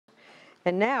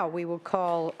And now we will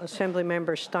call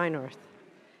Assemblymember Steinhardt.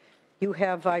 You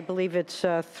have, I believe it's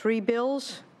 3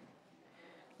 bills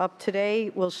up today.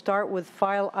 We'll start with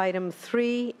file item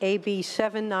 3, AB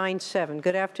 797.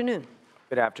 Good afternoon.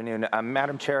 Good afternoon.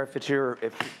 Madam Chair,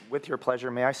 with your pleasure,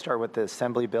 may I start with the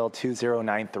Assembly Bill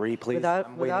 2093, please?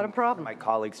 Without a problem. For my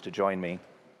colleagues to join me.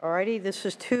 All righty, this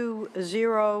is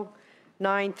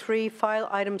 2093, file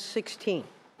item 16.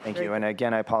 Thank you. And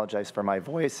again, I apologize for my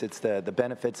voice. It's the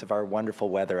benefits of our wonderful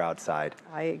weather outside.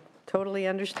 I totally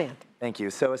understand. Thank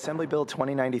you. So Assembly Bill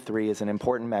 2093 is an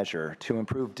important measure to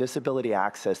improve disability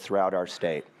access throughout our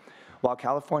state. While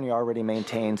California already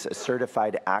maintains a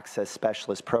certified access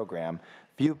specialist program,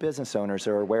 few business owners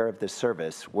are aware of this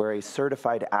service where a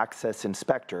certified access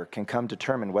inspector can come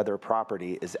determine whether a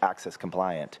property is access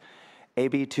compliant.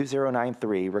 AB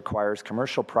 2093 requires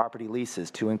commercial property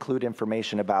leases to include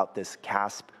information about this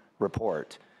CASP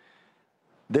report.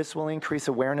 This will increase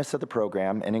awareness of the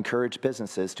program and encourage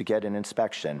businesses to get an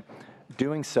inspection.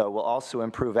 Doing so will also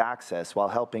improve access while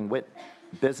helping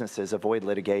businesses avoid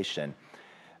litigation.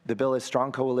 The bill has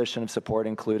strong coalition of support,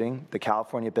 including the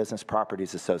California Business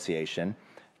Properties Association,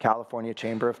 California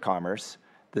Chamber of Commerce,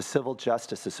 the Civil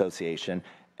Justice Association,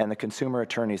 and the Consumer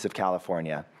Attorneys of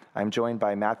California. I'm joined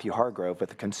by Matthew Hargrove with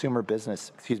the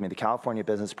the California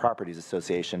Business Properties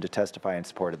Association to testify in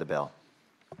support of the bill.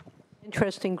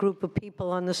 Interesting group of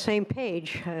people on the same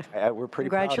page. We're pretty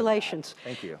Congratulations. Proud of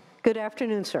that. Thank you. Good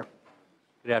afternoon, sir.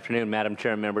 Good afternoon, Madam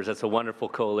Chair and members. That's a wonderful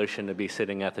coalition to be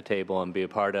sitting at the table and be a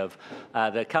part of.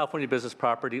 The California Business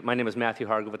Property, my name is Matthew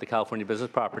Hargrove with the California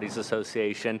Business Properties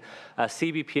Association.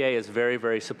 CBPA is very,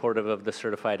 very supportive of the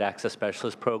Certified Access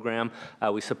Specialist Program.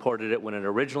 We supported it when it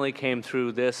originally came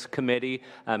through this committee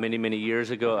many, many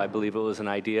years ago. I believe it was an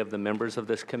idea of the members of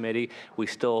this committee. We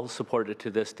still support it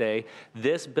to this day.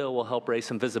 This bill will help raise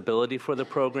some visibility for the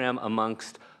program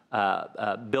amongst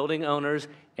building owners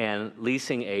and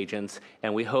leasing agents,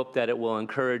 and we hope that it will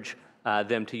encourage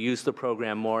them to use the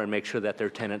program more and make sure that their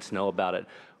tenants know about it.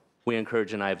 We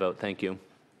encourage an aye vote. Thank you.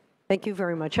 Thank you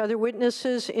very much. Other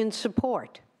witnesses in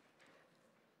support?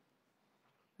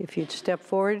 If you'd step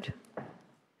forward.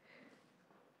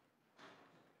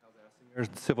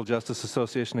 Civil Justice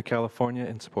Association of California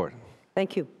in support.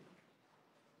 Thank you.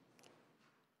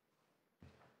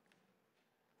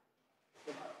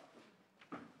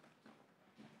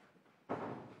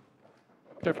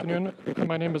 Good afternoon.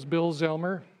 My name is Bill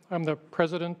Zellmer. I'm the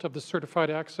president of the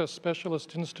Certified Access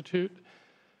Specialist Institute.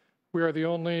 We are the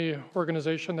only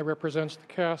organization that represents the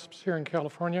CASPs here in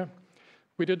California.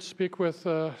 We did speak with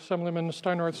Assemblyman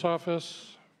Steinhardt's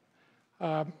office.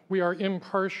 We are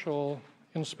impartial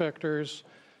inspectors,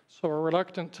 so we're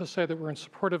reluctant to say that we're in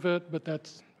support of it, but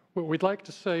that's what we'd like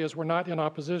to say is we're not in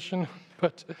opposition,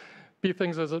 but be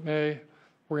things as it may,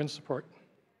 we're in support.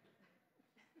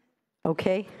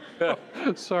 Okay.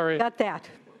 Sorry. Got that.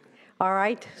 All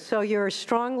right. So you're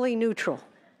strongly neutral.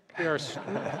 We are.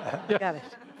 Yeah. Got it.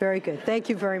 Very good. Thank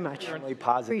you very much.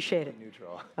 Appreciate it.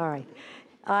 Neutral. All right.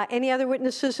 Any other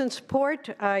witnesses in support?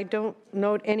 I don't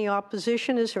note any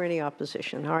opposition. Is there any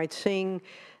opposition? All right. Seeing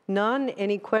none.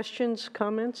 Any questions,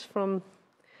 comments from?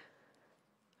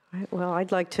 All right, well,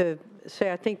 I'd like to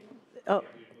say I think. Oh,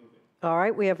 all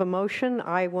right. We have a motion.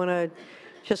 I want to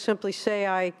just simply say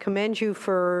I commend you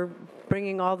for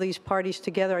bringing all these parties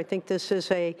together. I think this is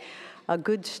a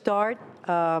good start,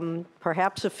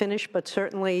 perhaps a finish, but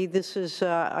certainly this is,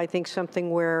 I think, something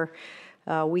where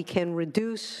we can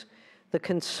reduce the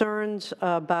concerns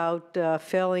about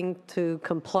failing to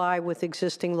comply with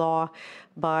existing law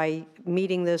by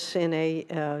meeting this in a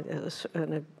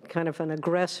kind of an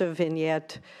aggressive and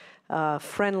yet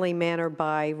friendly manner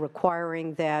by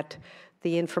requiring that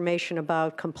the information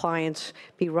about compliance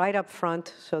be right up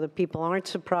front so that people aren't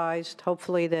surprised.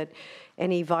 Hopefully that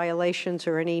any violations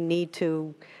or any need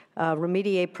to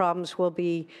remediate problems will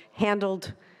be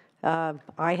handled.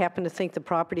 I happen to think the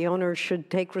property owners should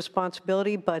take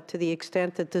responsibility, but to the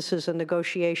extent that this is a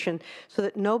negotiation so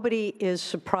that nobody is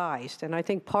surprised. And I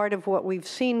think part of what we've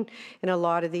seen in a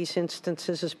lot of these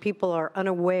instances is people are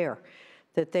unaware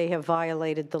that they have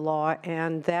violated the law,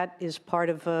 and that is part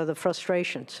of the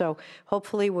frustration. So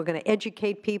hopefully we're going to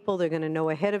educate people. They're going to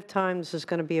know ahead of time. This is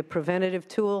going to be a preventative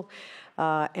tool.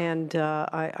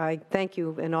 I thank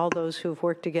you and all those who've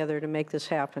worked together to make this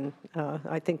happen.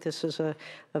 I think this is a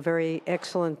very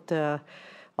excellent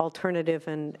alternative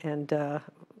and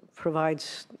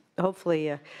provides hopefully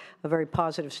a very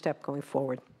positive step going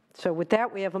forward. So with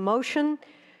that, we have a motion.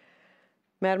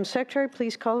 Madam Secretary,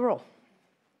 please call the roll.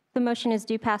 The motion is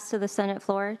due pass to the Senate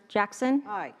floor. Jackson?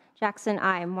 Aye. Jackson,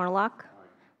 aye. Morlock?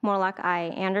 Morlock,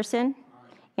 aye. Anderson?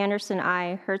 Anderson,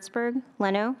 aye. Hertzberg?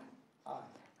 Leno? Aye.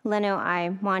 Leno,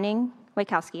 I. Wanning,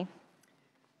 Wachowski.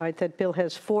 All right, that bill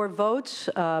has 4 votes,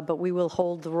 but we will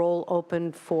hold the roll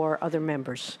open for other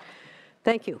members.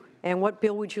 Thank you. And what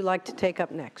bill would you like to take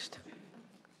up next?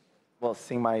 Well,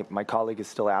 seeing my colleague is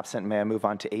still absent, may I move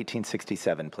on to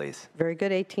 1867, please? Very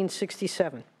good,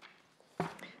 1867.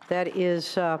 That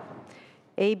is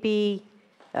AB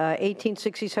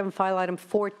 1867, file item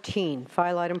 14.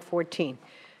 File item 14.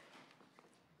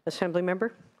 Assembly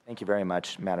member? Thank you very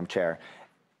much, Madam Chair.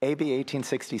 AB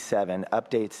 1867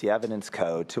 updates the evidence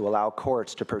code to allow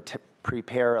courts to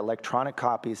prepare electronic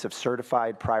copies of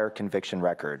certified prior conviction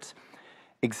records.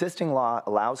 Existing law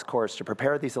allows courts to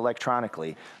prepare these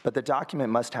electronically, but the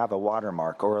document must have a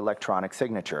watermark or electronic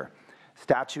signature.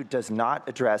 Statute does not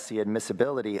address the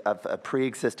admissibility of a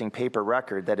pre-existing paper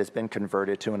record that has been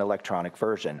converted to an electronic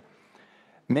version.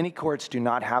 Many courts do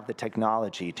not have the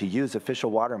technology to use official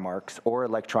watermarks or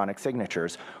electronic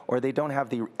signatures, or they don't have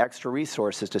the extra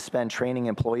resources to spend training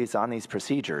employees on these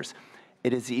procedures.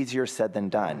 It is easier said than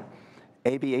done.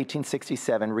 AB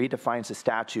 1867 redefines the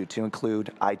statute to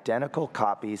include identical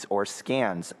copies or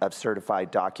scans of certified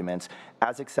documents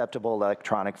as acceptable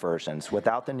electronic versions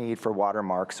without the need for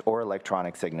watermarks or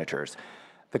electronic signatures.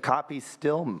 The copy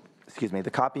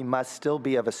must still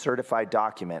be of a certified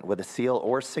document with a seal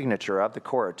or signature of the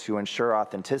court to ensure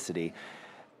authenticity.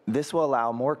 This will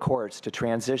allow more courts to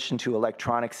transition to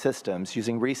electronic systems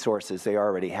using resources they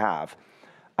already have.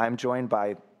 I'm joined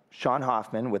by Sean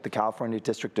Hoffman with the California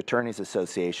District Attorneys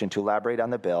Association to elaborate on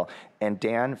the bill, and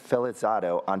Dan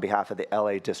Filizzato on behalf of the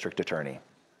LA District Attorney.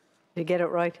 Did you get it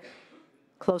right?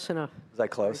 Close enough. Was I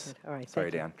close? All right.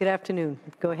 Sorry, Dan. Good afternoon.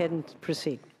 Go ahead and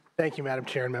proceed. Thank you, Madam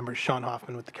Chair and members. Sean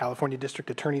Hoffman with the California District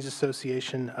Attorneys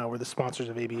Association. We're the sponsors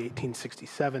of AB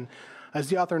 1867. As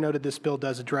the author noted, this bill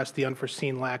does address the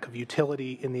unforeseen lack of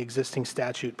utility in the existing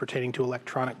statute pertaining to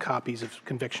electronic copies of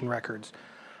conviction records.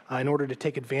 In order to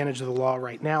take advantage of the law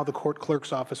right now, the court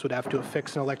clerk's office would have to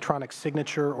affix an electronic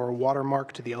signature or a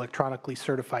watermark to the electronically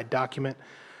certified document.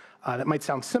 That might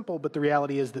sound simple, but the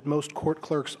reality is that most court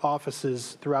clerks'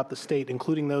 offices throughout the state,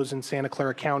 including those in Santa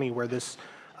Clara County, where the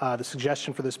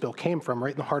suggestion for this bill came from,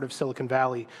 right in the heart of Silicon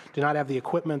Valley, do not have the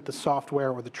equipment, the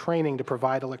software, or the training to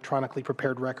provide electronically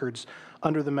prepared records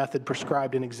under the method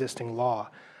prescribed in existing law.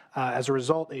 As a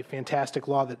result, a fantastic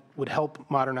law that would help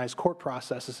modernize court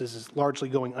processes is largely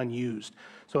going unused.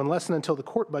 So unless and until the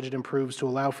court budget improves to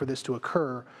allow for this to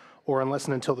occur, or unless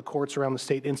and until the courts around the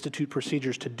state institute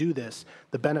procedures to do this,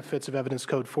 the benefits of Evidence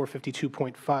Code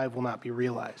 452.5 will not be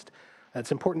realized.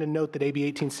 It's important to note that AB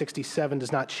 1867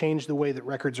 does not change the way that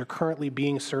records are currently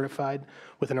being certified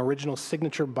with an original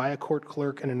signature by a court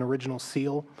clerk and an original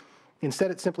seal.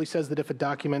 Instead, it simply says that if a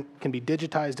document can be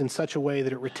digitized in such a way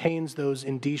that it retains those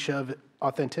indicia of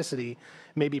authenticity, it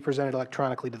may be presented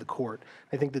electronically to the court.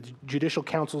 I think the Judicial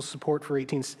Council's support for AB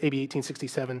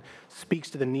 1867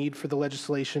 speaks to the need for the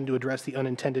legislation to address the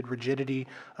unintended rigidity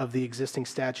of the existing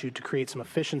statute to create some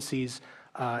efficiencies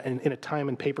in a time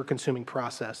and paper-consuming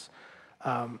process.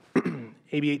 AB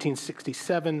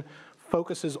 1867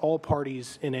 focuses all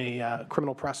parties in a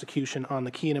criminal prosecution on the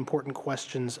key and important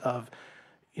questions of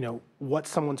what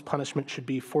someone's punishment should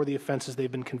be for the offenses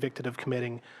they've been convicted of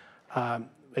committing.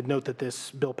 I'd note that this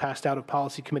bill passed out of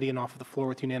Policy Committee and off of the floor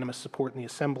with unanimous support in the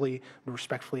Assembly. I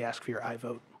respectfully ask for your aye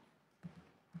vote.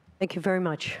 Thank you very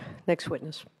much. Next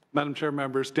witness. Madam Chair,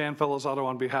 members, Dan Filizzato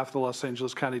on behalf of the Los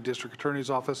Angeles County District Attorney's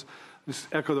Office. Just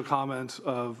echo the comments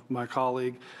of my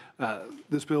colleague.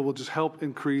 This bill will just help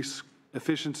increase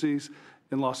efficiencies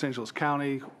in Los Angeles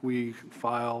County. We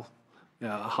file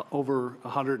over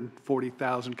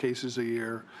 140,000 cases a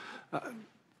year.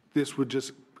 This would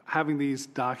just, having these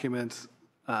documents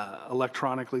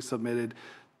electronically submitted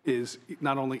is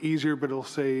not only easier, but it'll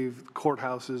save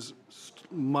courthouses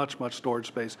much storage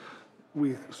space.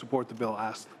 We support the bill,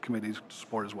 ask the committee's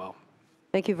support as well.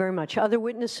 Thank you very much. Other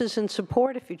witnesses in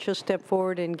support, if you just step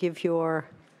forward and give your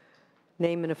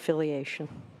name and affiliation.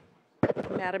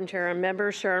 Madam Chair and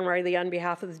members, Sharon Riley on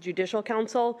behalf of the Judicial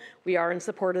Council. We are in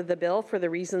support of the bill for the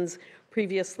reasons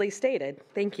previously stated.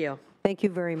 Thank you. Thank you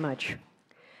very much.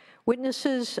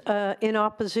 Witnesses in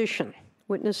opposition.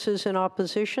 Witnesses in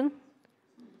opposition?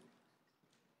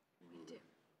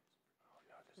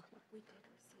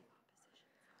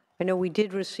 I know we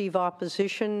did receive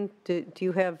opposition. Do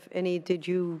you have any, did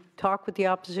you talk with the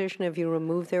opposition? Have you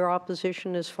removed their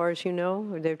opposition as far as you know?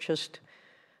 Or they're just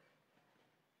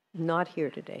not here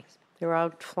today? They're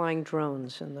out flying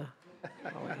drones in the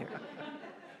hallway here.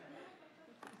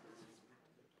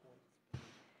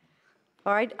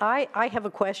 All right, I have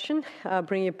a question.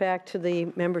 Bring it back to the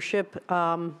membership.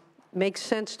 makes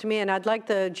sense to me, and I'd like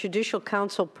the Judicial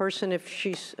Council person, if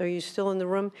are you still in the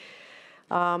room?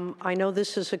 I know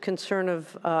this is a concern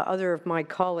of other of my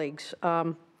colleagues.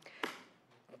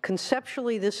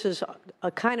 Conceptually, this is a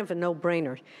kind of a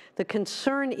no-brainer. The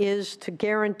concern is to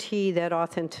guarantee that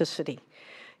authenticity.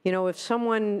 You know, if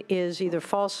someone is either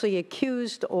falsely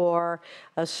accused or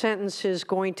a sentence is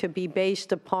going to be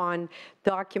based upon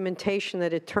documentation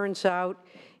that it turns out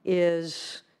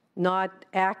is not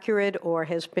accurate or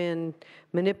has been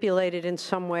manipulated in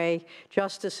some way,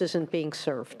 justice isn't being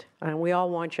served. And we all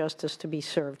want justice to be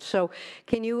served. So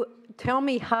can you tell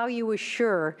me how you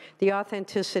assure the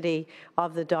authenticity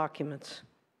of the documents?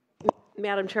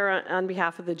 Madam Chair, on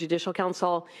behalf of the Judicial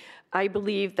Council, I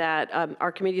believe that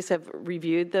our committees have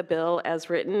reviewed the bill as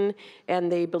written,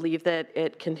 and they believe that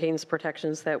it contains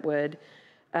protections that would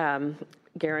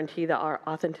guarantee the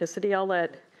authenticity. I'll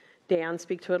let Dan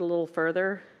speak to it a little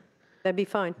further. That'd be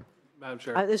fine. Madam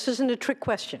Chair. This isn't a trick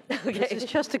question. Okay. This is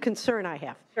just a concern I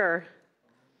have. Sure.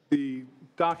 The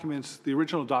documents, the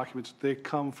original documents, they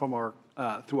come from our,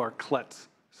 through our CLETS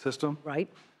system. Right.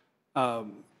 I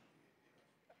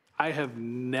have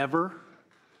never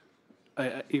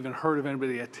even heard of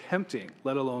anybody attempting,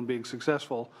 let alone being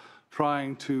successful,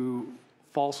 trying to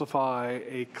falsify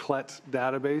a CLETS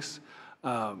database.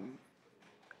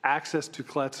 Access to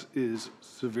CLETS is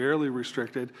severely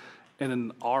restricted, and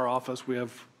in our office we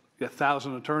have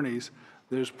 1,000 attorneys.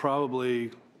 There's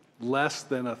probably less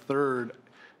than a third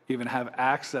even have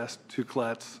access to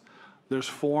CLETS. There's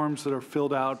forms that are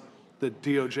filled out that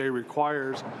DOJ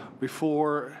requires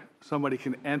before somebody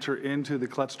can enter into the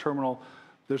CLETS terminal.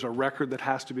 There's a record that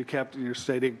has to be kept, and you're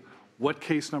stating what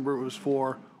case number it was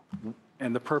for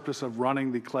and the purpose of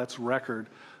running the CLETS record.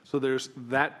 So there's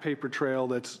that paper trail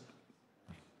that's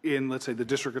in, let's say, the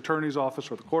district attorney's office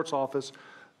or the court's office.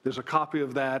 There's a copy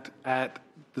of that at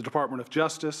the Department of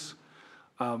Justice.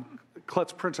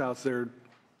 CLETS printouts,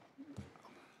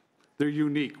 they're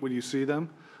unique when you see them.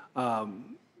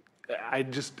 I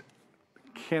just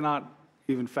cannot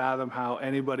even fathom how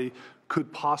anybody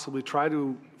could possibly try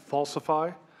to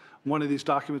falsify one of these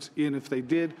documents. And if they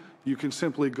did, you can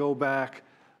simply go back.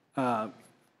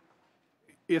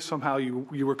 If somehow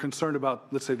you were concerned about,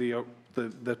 let's say,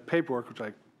 the paperwork, which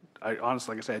I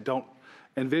honestly, like I say, I don't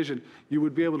envision, you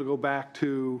would be able to go back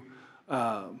to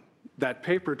that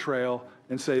paper trail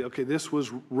and say, okay, this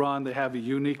was run. They have a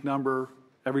unique number.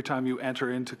 Every time you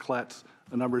enter into CLETS,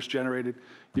 a number is generated.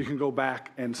 You can go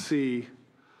back and see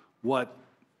what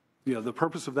the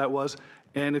purpose of that was.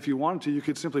 And if you wanted to, you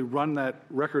could simply run that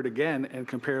record again and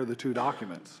compare the two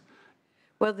documents.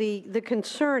 Well, the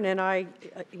concern, and I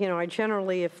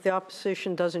generally, if the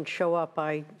opposition doesn't show up,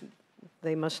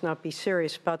 they must not be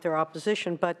serious about their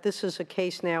opposition. But this is a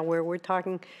case now where we're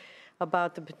talking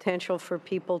about the potential for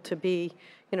people to be,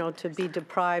 to be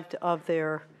deprived of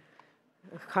their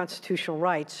constitutional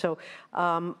rights. So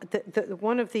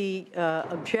one of the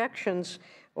objections,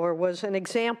 or was an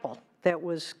example that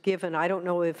was given, I don't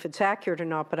know if it's accurate or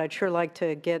not, but I'd sure like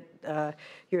to get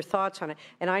your thoughts on it.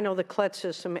 And I know the CLETS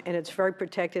system, and it's very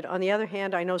protected. On the other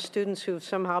hand, I know students who've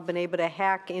somehow been able to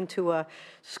hack into a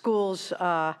school's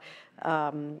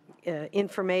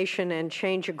information and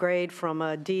change a grade from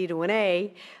a D to an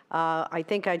A. I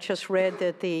think I just read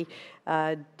that the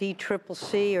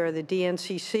DCCC or the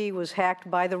DNCC was hacked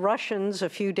by the Russians a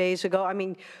few days ago. I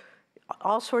mean,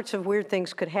 all sorts of weird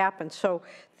things could happen. So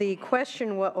the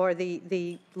question, or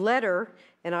the letter,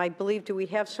 and I believe, do we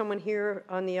have someone here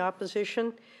on the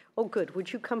opposition? Oh, good.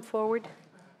 Would you come forward?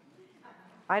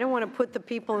 I don't want to put the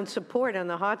people in support on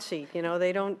the hot seat.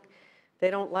 They don't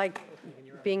like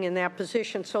being in that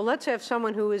position. So let's have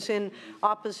someone who is in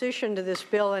opposition to this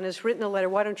bill and has written a letter.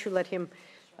 Why don't you let him,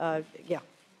 get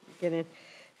in.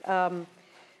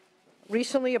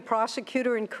 Recently, a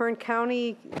prosecutor in Kern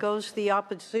County goes the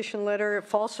opposition letter,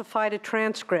 falsified a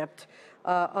transcript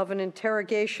of an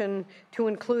interrogation to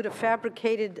include a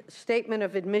fabricated statement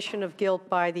of admission of guilt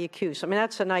by the accused. I mean,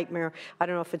 that's a nightmare. I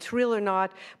don't know if it's real or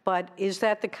not, but is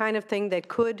that the kind of thing that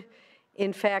could,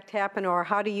 in fact, happen, or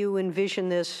how do you envision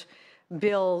this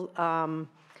bill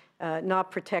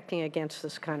not protecting against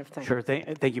this kind of thing? Sure.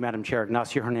 Thank you, Madam Chair.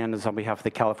 Ignacio Hernandez on behalf of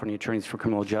the California Attorneys for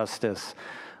Criminal Justice.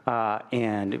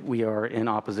 And we are in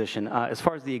opposition. As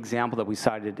far as the example that we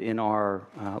cited in our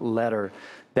letter,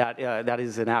 that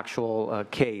is an actual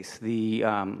case. The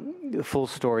full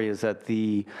story is that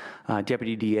the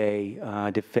Deputy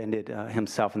DA defended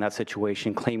himself in that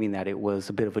situation, claiming that it was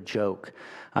a bit of a joke,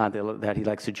 that he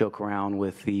likes to joke around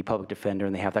with the public defender,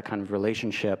 and they have that kind of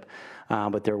relationship.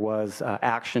 But there was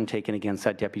action taken against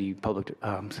that Deputy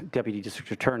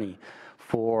District Attorney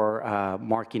for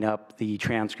marking up the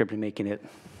transcript and making it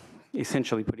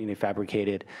essentially putting a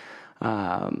fabricated,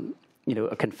 a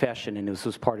confession, and this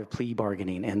was part of plea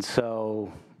bargaining. And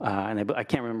so, I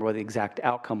can't remember what the exact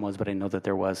outcome was, but I know that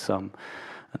there was some.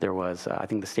 I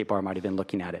think the State Bar might have been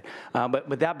looking at it. But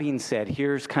with that being said,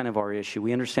 here's kind of our issue.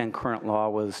 We understand current law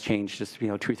was changed just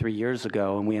 2 or 3 years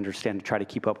ago, and we understand to try to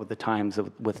keep up with the times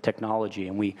with technology,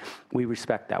 and we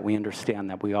respect that. We understand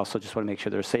that. We also just want to make sure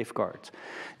there are safeguards.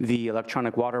 The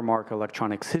electronic watermark,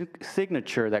 electronic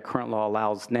signature that current law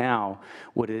allows now,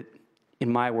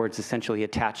 in my words, essentially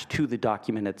attached to the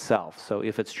document itself. So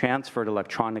if it's transferred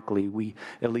electronically, we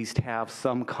at least have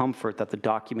some comfort that the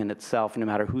document itself, no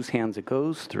matter whose hands it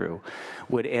goes through,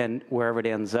 would end, wherever it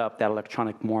ends up, that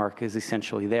electronic mark is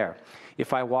essentially there.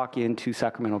 If I walk into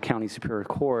Sacramento County Superior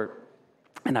Court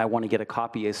and I want to get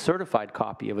a certified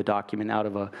copy of a document out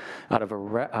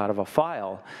of a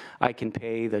file, I can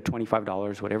pay the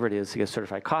 $25, whatever it is, to get a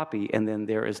certified copy, and then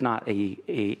there is not a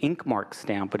ink mark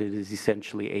stamp, but it is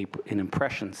essentially an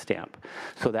impression stamp.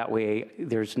 So that way,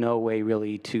 there's no way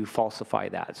really to falsify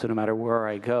that. So no matter where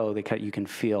I go, you can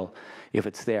feel if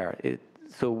it's there.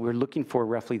 So we're looking for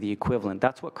roughly the equivalent.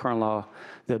 That's what current law,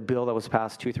 the bill that was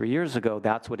passed 2 or 3 years ago,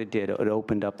 that's what it did. It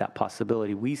opened up that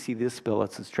possibility. We see this bill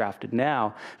as it's drafted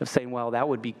now of saying, well, that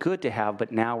would be good to have,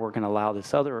 but now we're going to allow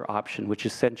this other option, which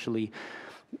is essentially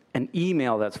an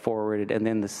email that's forwarded, and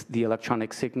then the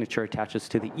electronic signature attaches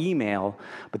to the email.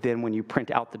 But then when you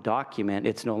print out the document,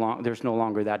 there's no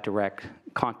longer that direct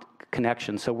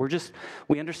connection. So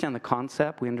we understand the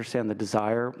concept, we understand the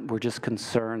desire. We're just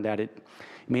concerned that it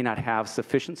may not have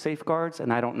sufficient safeguards,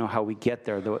 and I don't know how we get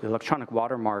there. The electronic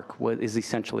watermark is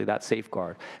essentially that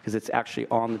safeguard because it's actually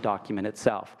on the document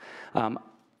itself.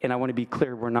 And I want to be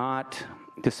clear, we're not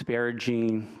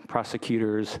disparaging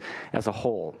prosecutors as a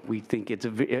whole. We think it's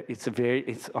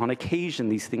on occasion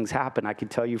these things happen. I can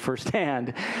tell you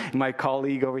firsthand, my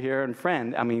colleague over here and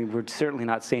friend, I mean, we're certainly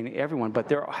not saying everyone, but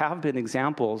there have been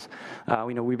examples.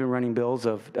 We've been running bills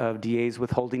of DAs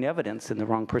withholding evidence and the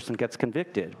wrong person gets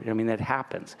convicted. I mean, that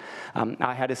happens.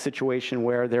 I had a situation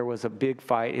where there was a big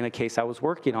fight in a case I was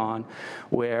working on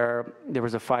where there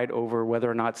was a fight over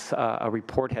whether or not a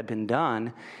report had been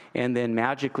done, and then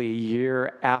magically a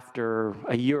year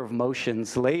of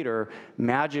motions later,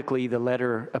 magically the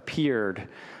letter appeared.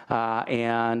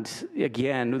 And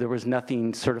again, there was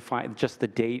nothing certifying, just the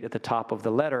date at the top of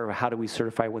the letter. How do we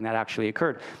certify when that actually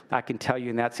occurred? I can tell you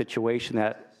in that situation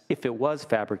that if it was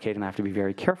fabricated, and I have to be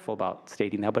very careful about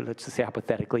stating that, but let's just say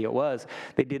hypothetically it was,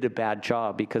 they did a bad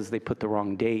job because they put the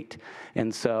wrong date.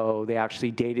 And so they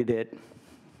actually dated it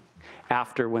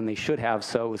after when they should have,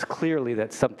 so it was clearly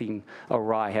that something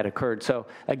awry had occurred. So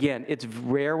again, it's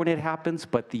rare when it happens,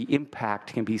 but the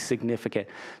impact can be significant.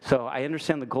 So I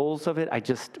understand the goals of it.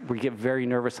 We get very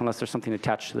nervous unless there's something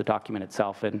attached to the document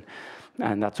itself, and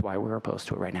that's why we're opposed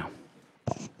to it right now.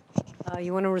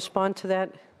 You want to respond to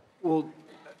that? Well,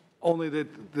 only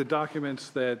that the documents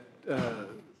that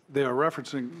they are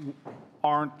referencing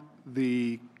aren't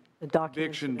the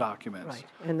conviction documents. Right,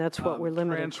 and that's what we're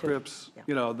limited transcripts,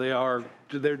 to. Yeah.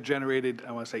 they're generated,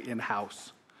 I want to say,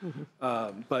 in-house.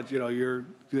 Mm-hmm. But, your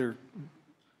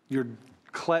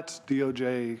CLETS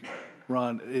DOJ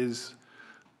run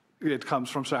it comes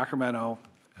from Sacramento,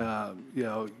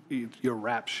 your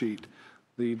rap sheet.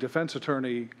 The defense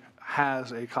attorney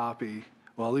has a copy,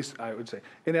 well, at least I would say.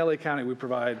 In LA County, we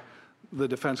provide the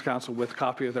defense counsel with a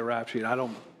copy of their rap sheet. I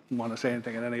don't want to say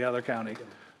anything in any other county.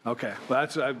 Okay, well,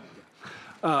 so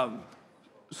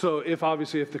if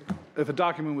a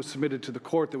document was submitted to the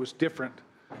court that was different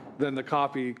than the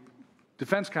copy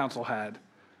defense counsel had,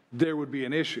 there would be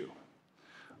an issue,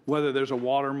 whether there's a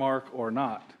watermark or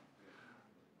not.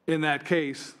 In that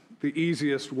case, the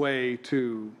easiest way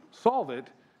to solve it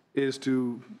is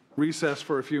to recess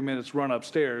for a few minutes, run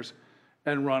upstairs,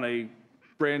 and run a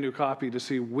brand new copy to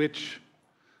see which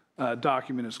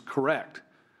document is correct.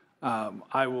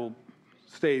 I will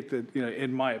state that,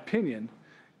 in my opinion,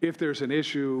 if there's an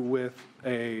issue with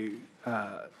a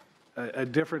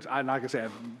difference, I'm not going to say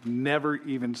I've never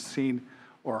even seen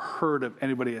or heard of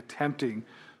anybody attempting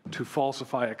to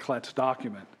falsify a CLETS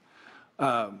document.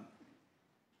 I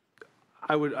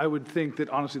would think that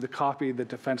honestly the copy that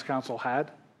defense counsel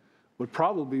had would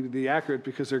probably be accurate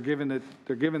because they're given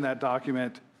that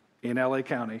document in LA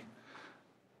County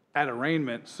at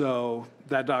arraignment, so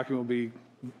that document will be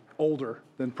older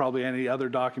than probably any other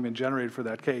document generated for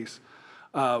that case.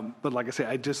 But like I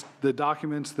say, the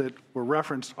documents that were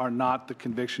referenced are not the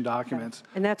conviction documents.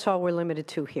 And that's all we're limited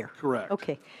to here. Correct.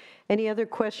 Okay. Any other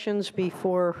questions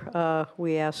before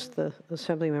we ask the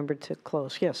Assembly member to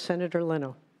close? Yes, Senator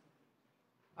Leno.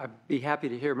 I'd be happy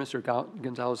to hear Mr.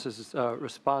 Gonzalez's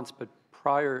response, but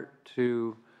prior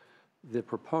to the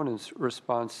proponent's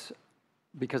response,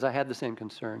 because I had the same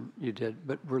concern you did,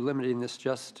 but we're limiting this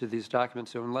just to these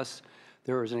documents. So unless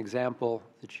there was an example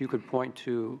that you could point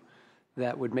to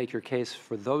that would make your case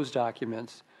for those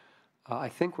documents, I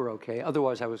think we're okay.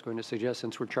 Otherwise, I was going to suggest,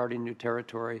 since we're charting new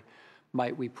territory,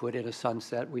 might we put in a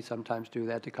sunset? We sometimes do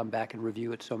that to come back and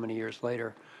review it so many years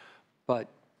later. But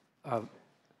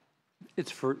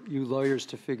it's for you lawyers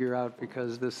to figure out,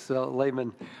 because this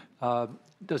layman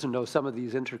doesn't know some of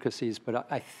these intricacies, but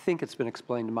I think it's been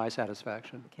explained to my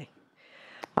satisfaction. Okay.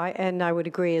 And I would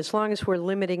agree, as long as we're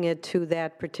limiting it to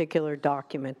that particular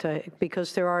document,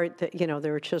 because there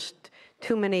are just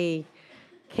too many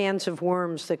cans of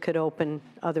worms that could open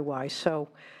otherwise. So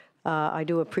I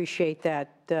do appreciate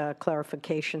that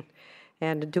clarification,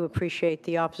 and I do appreciate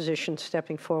the opposition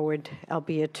stepping forward,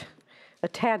 albeit a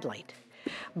tad late.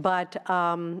 But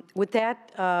with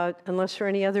that, unless there are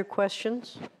any other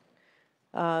questions,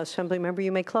 Assembly Member,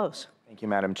 you may close. Thank you,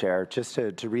 Madam Chair. Just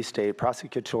to restate,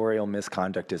 prosecutorial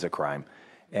misconduct is a crime.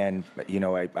 And,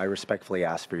 I respectfully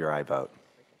ask for your aye vote.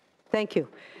 Thank you.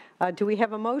 Do we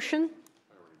have a motion?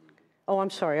 Oh, I'm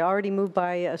sorry. Already moved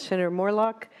by Senator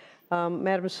Morlock.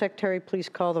 Madam Secretary, please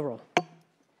call the roll.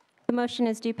 The motion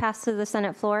is due pass to the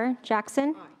Senate floor.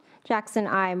 Jackson? Aye. Jackson,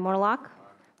 aye. Morlock?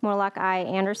 Aye. Morlock, aye.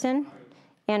 Anderson?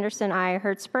 Aye. Anderson, aye.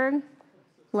 Hertzberg?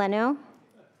 Leno?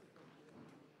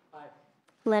 Aye.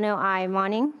 Leno, aye.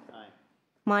 Monning? Aye.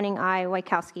 Monning, aye.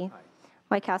 Wachowski?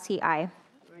 Aye. Wachowski, aye.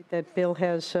 That bill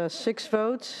has 6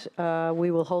 votes.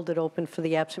 We will hold it open for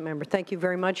the absent member. Thank you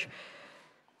very much.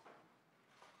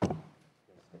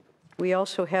 We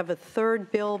also have a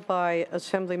third bill by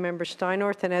Assembly Member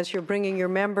Steinort, and as you're bringing your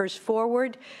members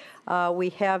forward, we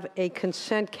have a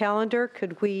consent calendar.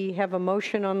 Could we have a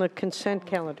motion on the consent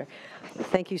calendar?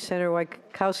 Thank you, Senator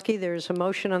Wachowski. There's a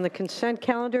motion on the consent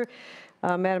calendar.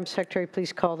 Madam Secretary,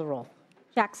 please call the roll.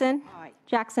 Jackson? Aye.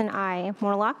 Jackson, aye.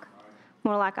 Morlock? Aye.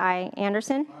 Morlock, aye.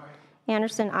 Anderson? Aye.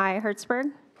 Anderson, aye.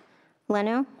 Hertzberg?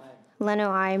 Leno? Aye. Leno,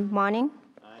 aye. Monning?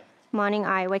 Aye. Monning,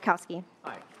 aye. Wachowski?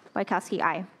 Aye. Wachowski,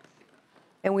 aye.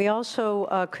 And we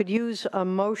also could use a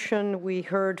motion. We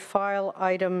heard file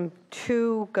item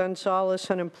 2,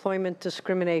 Gonzalez on employment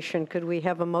discrimination. Could we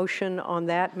have a motion on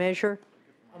that measure?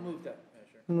 I'll move that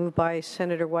measure. Moved by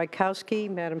Senator Wachowski.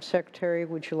 Madam Secretary,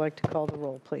 would you like to call the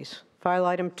roll, please? File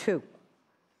item 2.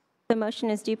 The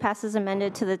motion is due pass as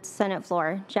amended to the Senate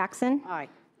floor. Jackson? Aye.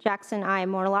 Jackson, aye.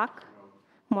 Morlock?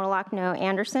 No. Morlock, no.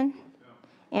 Anderson?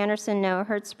 No. Anderson, no.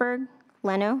 Hertzberg?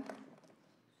 Leno?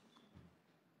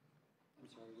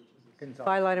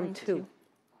 File item 2.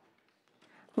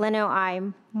 Leno, aye.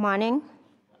 Monning?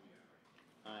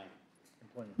 Aye.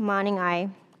 Monning, aye.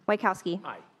 Wachowski?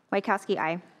 Aye. Wachowski,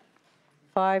 aye.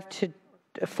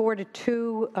 4 to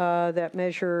 2, that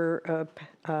measure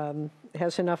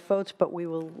has enough votes, but we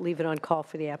will leave it on call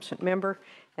for the absent member.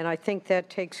 And I think that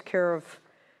takes care of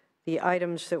the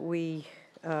items that we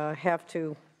have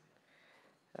to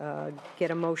get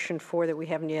a motion for that we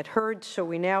haven't yet heard. So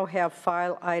we now have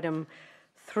file item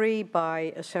 3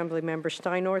 by Assembly Member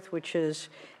Steinort, which is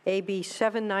AB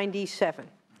 797.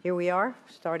 Here we are,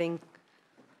 starting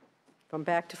from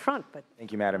back to front, but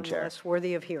thank you, Madam Chair. That's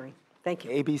worthy of hearing. Thank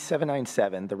you. AB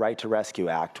 797, the Right to Rescue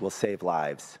Act, will save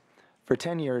lives. For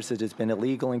 10 years, it has been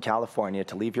illegal in California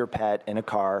to leave your pet in a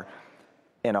car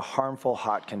in a harmful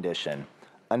hot condition.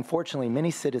 Unfortunately,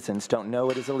 many citizens don't know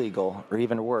it is illegal, or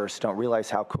even worse, don't realize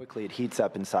how quickly it heats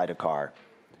up inside a car.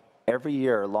 Every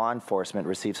year, law enforcement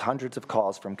receives hundreds of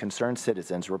calls from concerned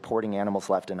citizens reporting animals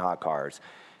left in hot cars.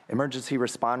 Emergency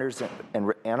responders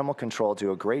and animal control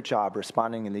do a great job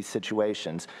responding in these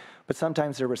situations, but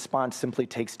sometimes their response simply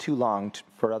takes too long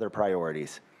for other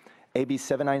priorities. AB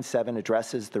 797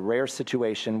 addresses the rare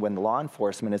situation when law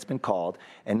enforcement has been called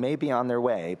and may be on their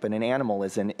way, but an animal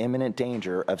is in imminent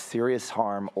danger of serious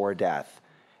harm or death.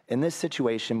 In this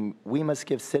situation, we must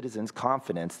give citizens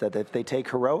confidence that if they take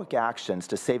heroic actions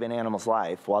to save an animal's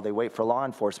life while they wait for law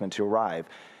enforcement to arrive,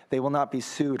 they will not be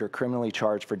sued or criminally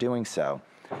charged for doing so.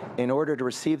 In order to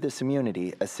receive this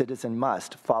immunity, a citizen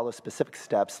must follow specific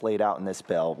steps laid out in this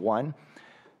bill. 1,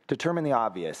 determine the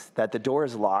obvious, that the door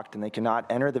is locked and they cannot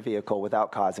enter the vehicle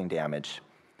without causing damage.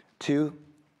 2,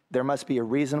 there must be a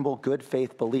reasonable good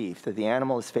faith belief that the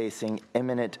animal is facing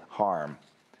imminent harm.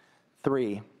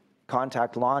 3,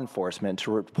 contact law enforcement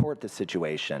to report the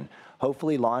situation.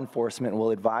 Hopefully, law enforcement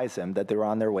will advise them that they're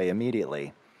on their way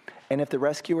immediately. And if the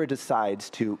rescuer decides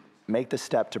to make the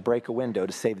step to break a window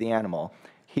to save the animal,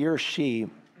 he or she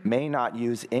may not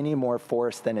use any more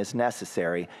force than is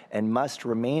necessary and must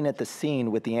remain at the scene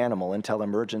with the animal until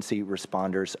emergency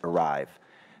responders arrive.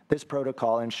 This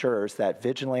protocol ensures that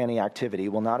vigilante activity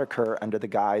will not occur under the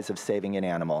guise of saving an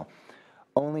animal.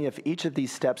 Only if each of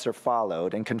these steps are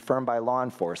followed and confirmed by law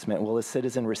enforcement will a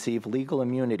citizen receive legal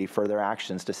immunity for their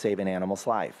actions to save an animal's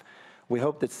life. We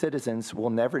hope that citizens will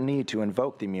never need to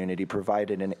invoke the immunity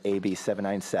provided in AB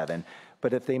 797,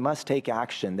 but if they must take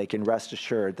action, they can rest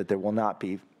assured that there will not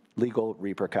be legal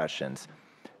repercussions.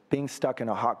 Being stuck in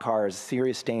a hot car is a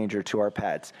serious danger to our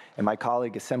pets, and my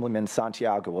colleague, Assemblyman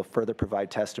Santiago, will further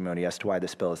provide testimony as to why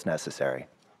this bill is necessary.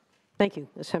 Thank you.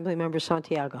 Assemblymember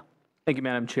Santiago. Thank you,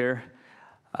 Madam Chair.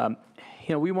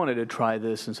 We wanted to try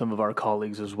this, and some of our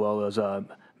colleagues, as well as Mr.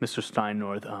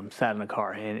 Steinnorth, sat in a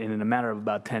car, and in a matter of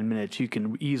about 10 minutes, you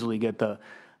can easily get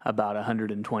about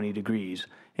 120 degrees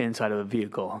inside of a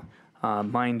vehicle.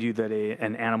 Mind you that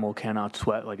an animal cannot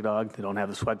sweat like a dog. They don't have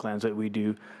the sweat glands that we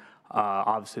do.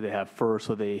 Obviously, they have fur,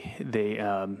 so they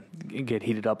get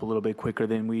heated up a little bit quicker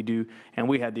than we do. And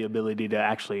we had the ability to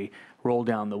actually roll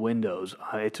down the windows.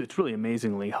 It's really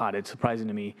amazingly hot. It's surprising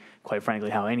to me, quite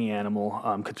frankly, how any animal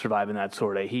could survive in that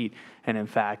sort of heat. And in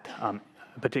fact,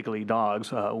 particularly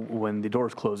dogs, when the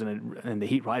doors close and the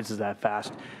heat rises that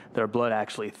fast, their blood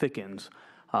actually thickens.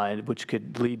 Which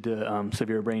could lead to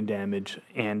severe brain damage.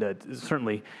 And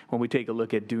certainly, when we take a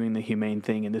look at doing the humane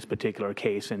thing in this particular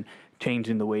case and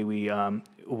changing the way we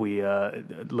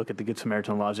look at the Good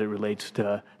Samaritan laws as it relates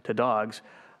to dogs,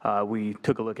 we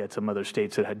took a look at some other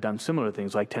states that had done similar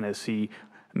things, like Tennessee,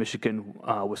 Michigan,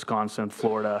 Wisconsin,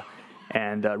 Florida,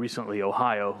 and recently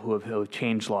Ohio, who have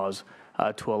changed laws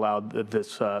to allow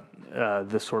this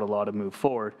sort of law to move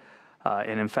forward.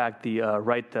 And in fact, the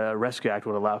Right to Rescue Act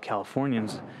would allow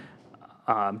Californians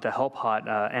to help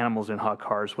animals in hot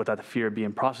cars without the fear of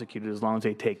being prosecuted as long as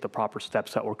they take the proper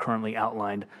steps that were currently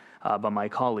outlined by my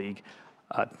colleague.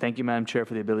 Thank you, Madam Chair,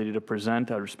 for the ability to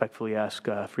present. I respectfully ask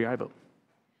for your aye vote.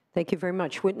 Thank you very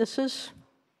much. Witnesses?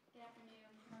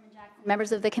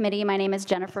 Members of the committee, my name is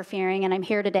Jennifer Fearing, and I'm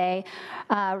here today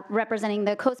representing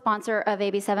the co-sponsor of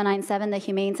AB 797, the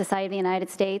Humane Society of the United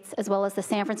States, as well as the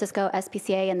San Francisco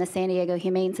SPCA and the San Diego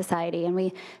Humane Society. And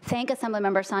we thank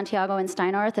Assemblymember Santiago and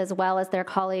Steinnorth, as well as their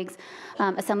colleagues,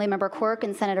 Assemblymember Quirk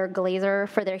and Senator Glazer,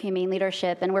 for their humane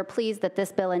leadership. And we're pleased that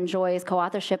this bill enjoys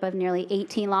co-authorship of nearly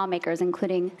 18 lawmakers,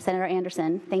 including Senator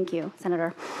Anderson. Thank you,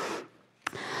 Senator.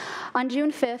 On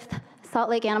June 5th, Salt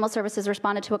Lake Animal Services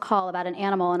responded to a call about an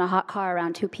animal in a hot car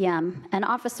around 2 p.m. An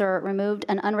officer removed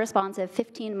an unresponsive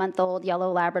 15-month-old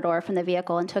yellow Labrador from the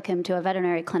vehicle and took him to a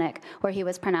veterinary clinic where he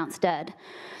was pronounced dead.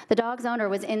 The dog's owner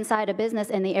was inside a business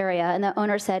in the area, and the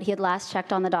owner said he had last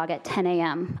checked on the dog at 10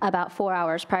 a.m., about 4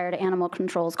 hours prior to Animal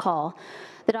Control's call.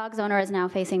 The dog's owner is now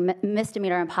facing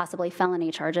misdemeanor and possibly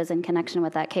felony charges in connection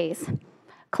with that case.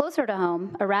 Closer to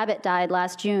home, a rabbit died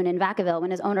last June in Vacaville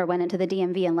when his owner went into the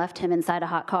DMV and left him inside a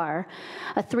hot car.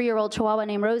 A 3-year-old Chihuahua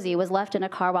named Rosie was left in a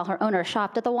car while her owner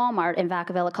shopped at the Walmart in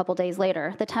Vacaville a couple days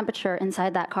later. The temperature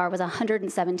inside that car was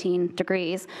 117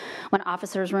 degrees when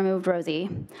officers removed Rosie.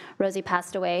 Rosie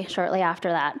passed away shortly after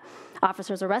that.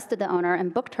 Officers arrested the owner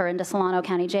and booked her into Solano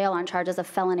County Jail on charges of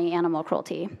felony animal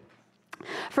cruelty.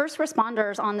 First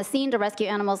responders on the scene to rescue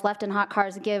animals left in hot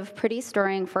cars give pretty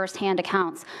stirring firsthand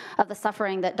accounts of the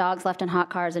suffering that dogs left in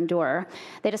hot cars endure.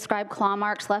 They describe claw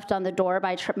marks left on the door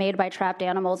made by trapped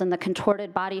animals and the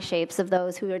contorted body shapes of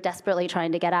those who are desperately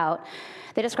trying to get out.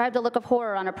 They describe the look of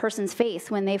horror on a person's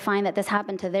face when they find that this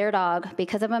happened to their dog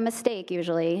because of a mistake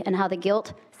usually, and how the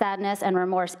guilt, sadness, and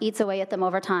remorse eats away at them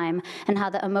over time, and how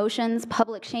the emotions,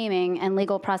 public shaming, and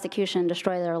legal prosecution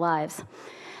destroy their lives.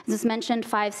 As mentioned,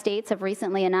 5 states have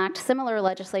recently enacted similar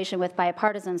legislation with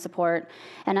bipartisan support,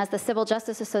 and as the Civil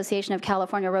Justice Association of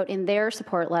California wrote in their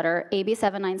support letter, AB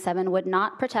 797 would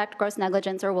not protect gross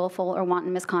negligence or willful or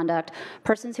wanton misconduct.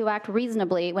 Persons who act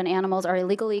reasonably when animals are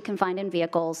illegally confined in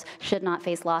vehicles should not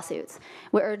face lawsuits.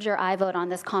 We urge your aye vote on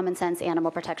this common sense animal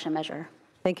protection measure.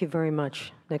 Thank you very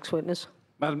much. Next witness.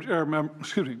 Madam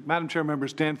Chair,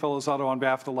 members, Dan Felizzato on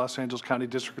behalf of the Los Angeles County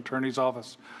District Attorney's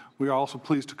Office. We are also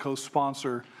pleased to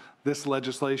co-sponsor this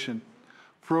legislation.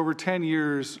 For over 10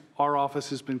 years, our office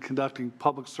has been conducting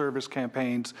public service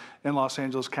campaigns in Los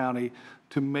Angeles County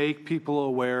to make people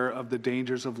aware of the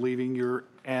dangers of leaving your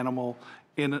animal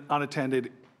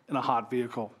unattended in a hot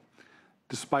vehicle.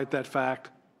 Despite that fact,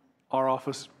 our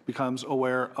office becomes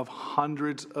aware of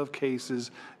hundreds of cases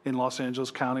in Los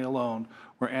Angeles County alone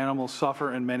where animals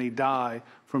suffer and many die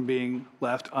from being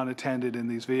left unattended in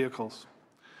these vehicles.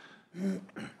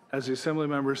 As the Assembly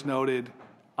members noted,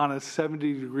 on a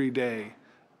 70-degree day,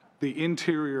 the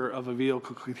interior of a vehicle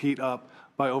could heat up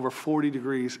by over 40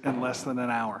 degrees in less than an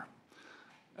hour.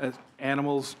 As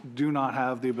animals do not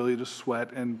have the ability to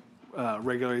sweat and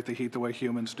regulate the heat the way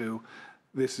humans do.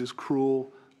 This is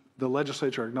cruel. The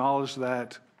legislature acknowledged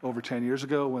that over 10 years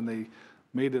ago when they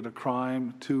made it a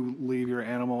crime to leave your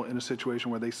animal in a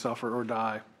situation where they suffer or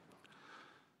die.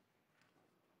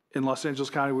 In Los Angeles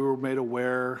County, we were made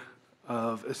aware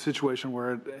of a situation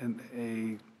where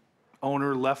a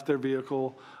owner left their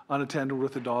vehicle unattended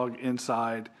with a dog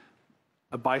inside.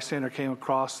 A bystander came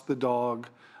across the dog.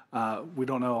 We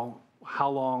don't know how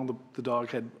long the dog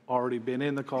had already been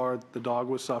in the car. The dog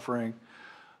was suffering.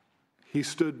 He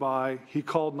stood by, he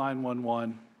called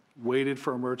 911, waited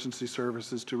for emergency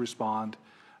services to respond.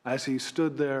 As he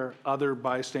stood there, other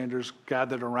bystanders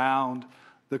gathered around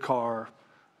the car.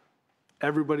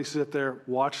 Everybody sit there,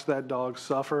 watch that dog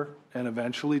suffer and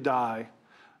eventually die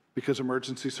because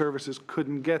emergency services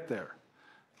couldn't get there.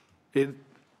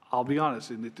 I'll be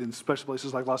honest, in special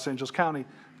places like Los Angeles County,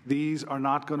 these are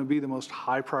not going to be the most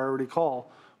high priority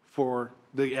call for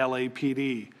the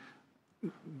LAPD,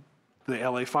 the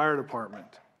LA Fire Department.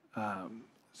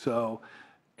 So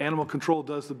animal control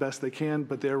does the best they can,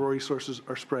 but their resources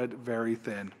are spread very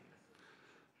thin.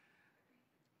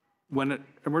 When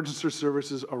emergency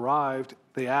services arrived,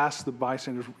 they asked the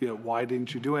bystanders, why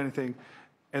didn't you do anything?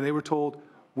 And they were told,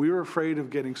 we were afraid of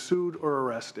getting sued or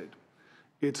arrested.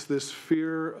 It's this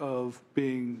fear of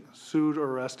being sued or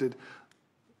arrested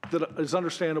that is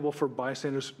understandable for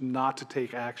bystanders not to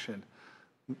take action.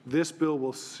 This bill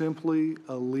will simply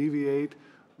alleviate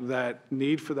that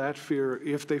need for that fear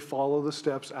if they follow the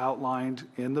steps outlined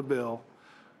in the bill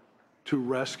to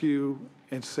rescue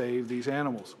and save these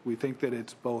animals. We think that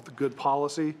it's both good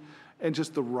policy and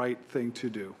just the right thing to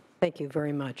do. Thank you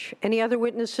very much. Any other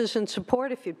witnesses in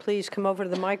support? If you'd please come over to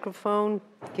the microphone,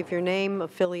 give your name,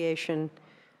 affiliation.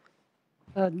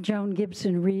 Joan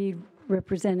Gibson Reed,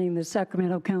 representing the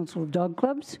Sacramento Council of Dog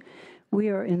Clubs. We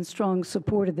are in strong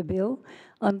support of the bill.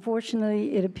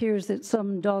 Unfortunately, it appears that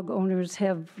some dog owners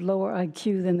have lower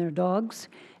IQ than their dogs,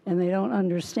 and they don't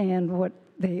understand what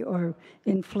they are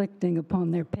inflicting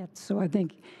upon their pets. So I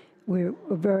think we're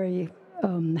very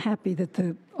happy that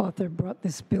the author brought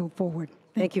this bill forward.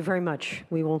 Thank you very much.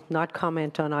 We will not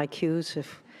comment on IQs,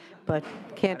 but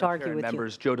can't argue with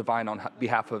members, Joe Devine on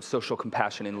behalf of Social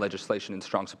Compassion in Legislation in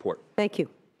strong support. Thank you.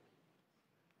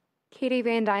 Katie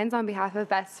Van Dynes on behalf of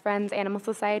Best Friends Animal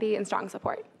Society in strong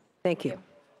support. Thank you.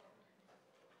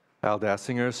 Al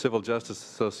Dassinger, Civil Justice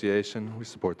Association. We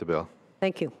support the bill.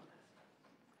 Thank you.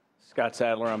 Scott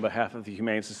Sadler on behalf of the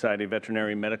Humane Society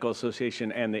Veterinary Medical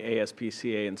Association and the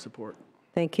ASPCA in support.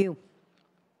 Thank you.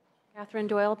 Catherine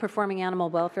Doyle, Performing Animal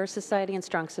Welfare Society in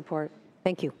strong support.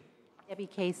 Thank you. Debbie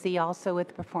Casey, also with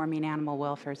the Performing Animal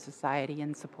Welfare Society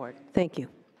in support. Thank you.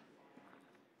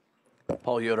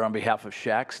 Paul Yoder on behalf of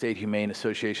SHAC, State Humane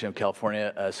Association of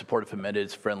California. Support if amended.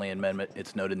 It's a friendly amendment.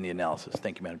 It's noted in the analysis.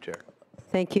 Thank you, Madam Chair.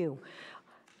 Thank you.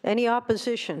 Any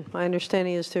opposition? My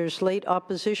understanding is there's late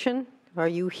opposition. Are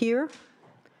you here?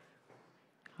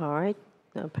 All right.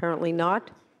 Apparently not.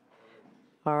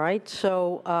 All right.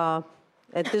 So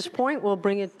at this point, we'll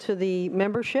bring it to the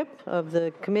membership of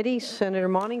the committee. Senator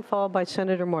Monning, followed by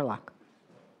Senator Morlock.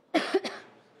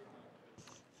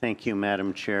 Thank you,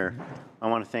 Madam Chair. I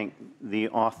want to thank the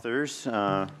authors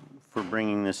for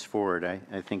bringing this forward.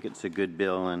 I think it's a good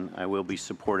bill, and I will be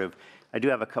supportive. I do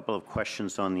have a couple of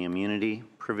questions on the immunity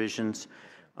provisions.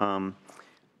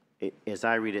 As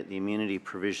I read it, the immunity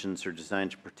provisions are designed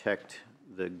to protect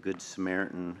the Good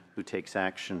Samaritan who takes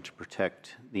action to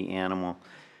protect the animal.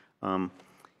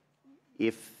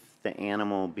 If the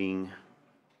animal being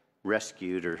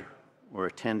rescued or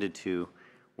attended to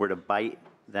were to bite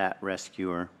that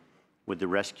rescuer, would the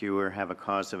rescuer have a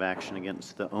cause of action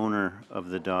against the owner of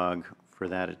the dog for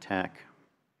that attack?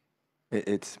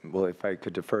 Well, if I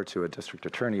could defer to a district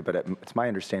attorney, but it's my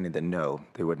understanding that no,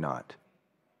 they would not.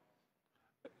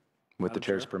 With the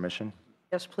chair's permission?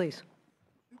 Yes, please.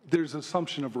 There's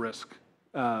assumption of risk.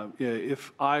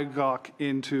 If I walk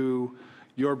into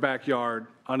your backyard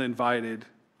uninvited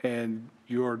and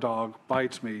your dog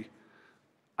bites me,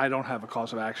 I don't have a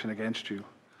cause of action against you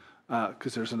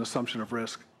because there's an assumption of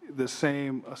risk. The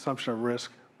same assumption of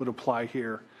risk would apply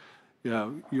here.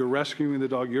 You're rescuing the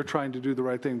dog, you're trying to do the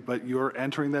right thing, but you're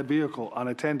entering that vehicle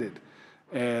unattended.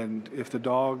 And if the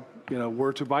dog,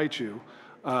 were to bite you,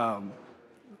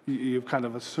 you've kind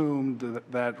of assumed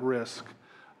that risk.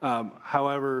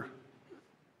 However,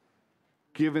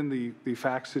 given the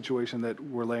fact situation that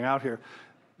we're laying out here,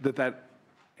 that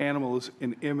animal is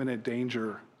in imminent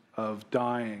danger of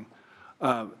dying,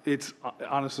 it's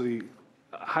honestly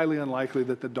highly unlikely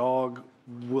that the dog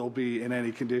will be in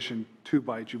any condition to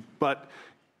bite you. But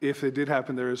if it did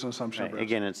happen, there is an assumption of risk.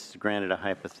 Again, it's granted a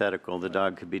hypothetical. The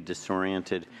dog could be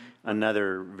disoriented.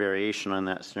 Another variation on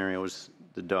that scenario is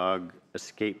the dog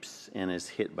escapes and is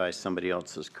hit by somebody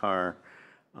else's car.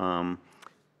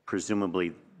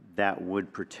 presumably that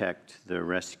would protect the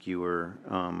rescuer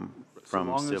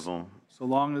from civil. So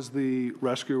long as the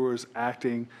rescuer is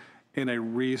acting in a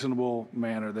reasonable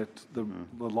manner, that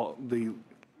the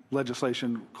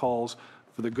legislation calls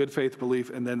for the good faith belief,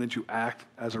 and then that you act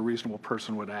as a reasonable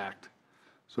person would act.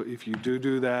 So if you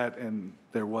do that and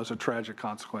there was a tragic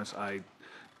consequence,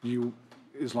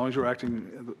 as long as you're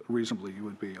acting reasonably, you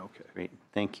would be okay. Great,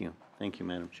 thank you. Thank you,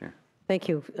 Madam Chair. Thank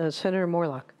you. Senator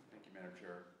Morlock. Thank you, Madam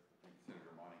Chair. Senator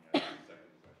Monning has a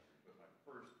second question. But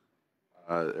my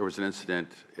first, there was an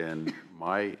incident in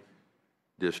my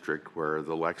district where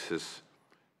the Lexus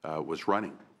was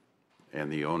running,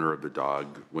 and the owner of the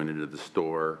dog went into the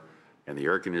store, and the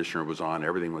air conditioner was on,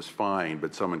 everything was fine,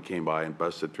 but someone came by and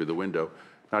busted through the window,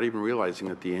 not even realizing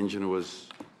that the engine was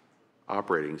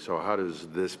operating. So how does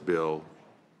this bill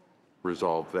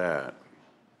resolve that?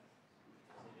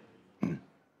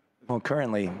 Well,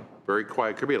 currently, very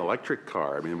quiet. Could be an electric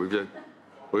car. I mean,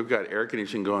 we've got air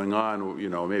conditioning going on, you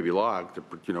know, maybe locked,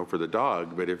 you know, for the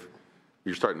dog. But if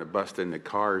you're starting to bust into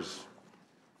cars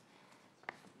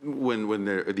when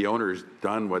the owner's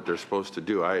done what they're supposed to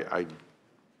do,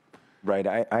 Right,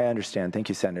 I understand. Thank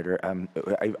you, Senator.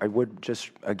 I would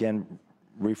just, again,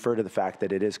 refer to the fact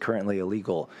that it is currently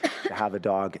illegal to have a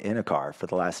dog in a car for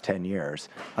the last 10 years,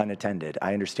 unattended.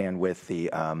 I understand with the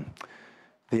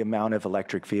amount of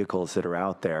electric vehicles that are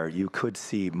out there, you could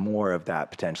see more of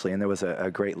that potentially. And there was a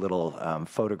great little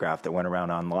photograph that went around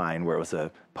online where it was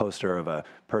a poster of a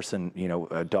person, you know,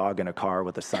 a dog in a car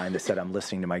with a sign that said, "I'm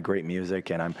listening to my great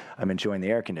music and I'm enjoying the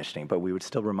air conditioning." But we would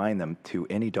still remind them, to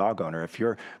any dog owner, if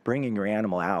you're bringing your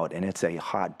animal out and it's a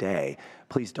hot day,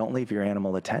 please don't leave your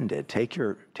animal attended. Take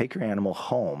your animal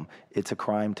home. It's a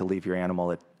crime to leave your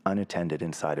animal unattended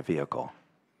inside a vehicle.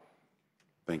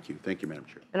 Thank you. Thank you, Madam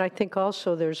Chair. And I think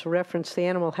also there's a reference, the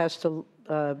animal has to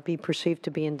be perceived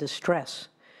to be in distress.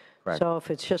 Right. So if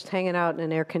it's just hanging out in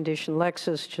an air-conditioned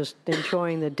Lexus, just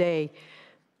enjoying the day,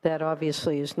 that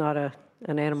obviously is not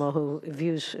an animal who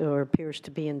views or appears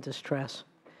to be in distress.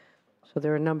 So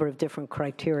there are a number of different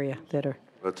criteria that are.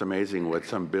 It's amazing what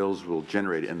some bills will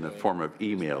generate in the form of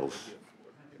emails.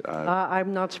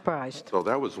 I'm not surprised. So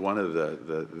that was one of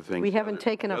the things. We haven't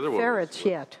taken up ferrets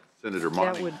yet. Senator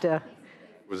Monning. That would.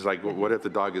 Was like, what if the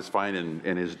dog is fine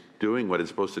and is doing what it's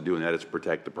supposed to do, and that is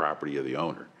protect the property of the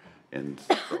owner? And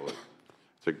so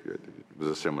it was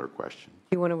a similar question.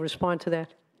 You want to respond to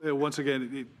that? Once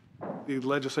again, the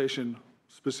legislation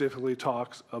specifically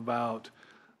talks about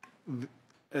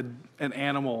an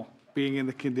animal being in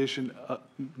the condition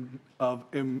of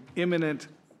imminent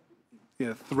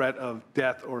threat of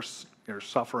death or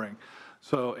suffering.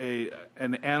 So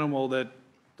an animal that,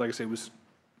 like I say, was,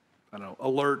 I don't know,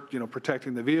 alert,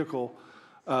 protecting the vehicle,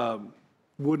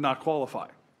 would not qualify.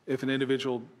 If an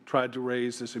individual tried to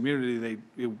raise this immunity,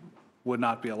 it would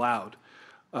not be allowed.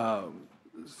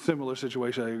 Similar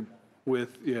situation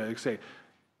with, say,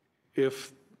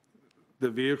 if the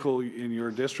vehicle in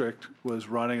your district was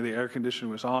running, the air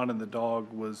conditioning was on, and the dog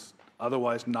was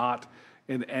otherwise not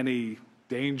in any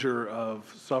danger of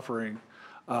suffering,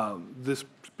 this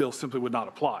bill simply would not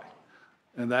apply.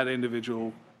 And that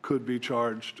individual could be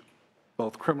charged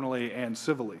both criminally and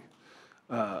civilly,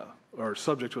 or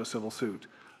subject to a civil suit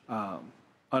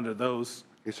under those.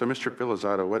 Okay, so Mr.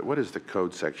 Filizzato, what is the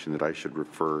code section that I should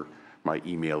refer my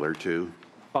emailer to?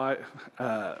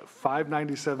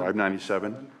 597.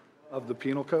 597 of the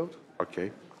Penal Code.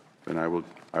 Okay, then I will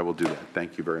do that.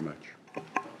 Thank you very much.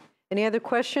 Any other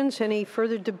questions? Any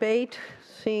further debate?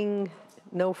 Seeing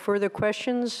no further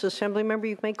questions, Assembly Member,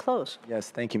 you may close. Yes,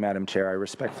 thank you, Madam Chair. I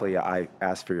respectfully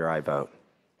ask for your aye vote.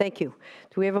 Thank you.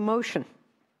 Do we have a motion?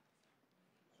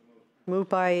 Moved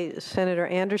by Senator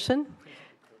Anderson.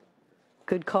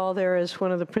 Good call there as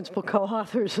one of the principal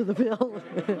co-authors of the bill.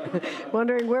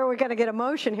 Wondering where we're going to get a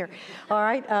motion here. All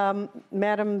right,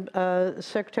 Madam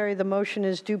Secretary, the motion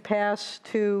is due pass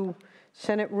to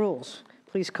Senate rules.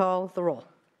 Please call the roll.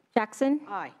 Jackson?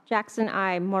 Aye. Jackson,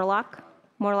 aye. Morlock?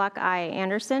 Morlock, aye.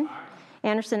 Anderson? Aye.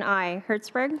 Anderson, aye.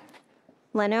 Hertzberg?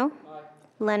 Leno? Aye.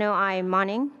 Leno, aye.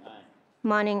 Monning?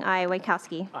 Monning, aye.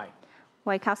 Wachowski? Aye.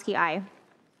 Wachowski, aye.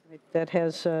 That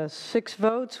has 6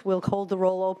 votes. We'll hold the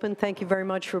roll open. Thank you very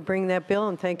much for bringing that bill,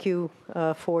 and thank you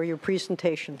for your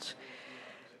presentations.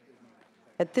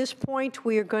 At this point,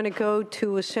 we are going to go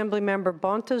to Assemblymember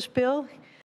Bonta's bill.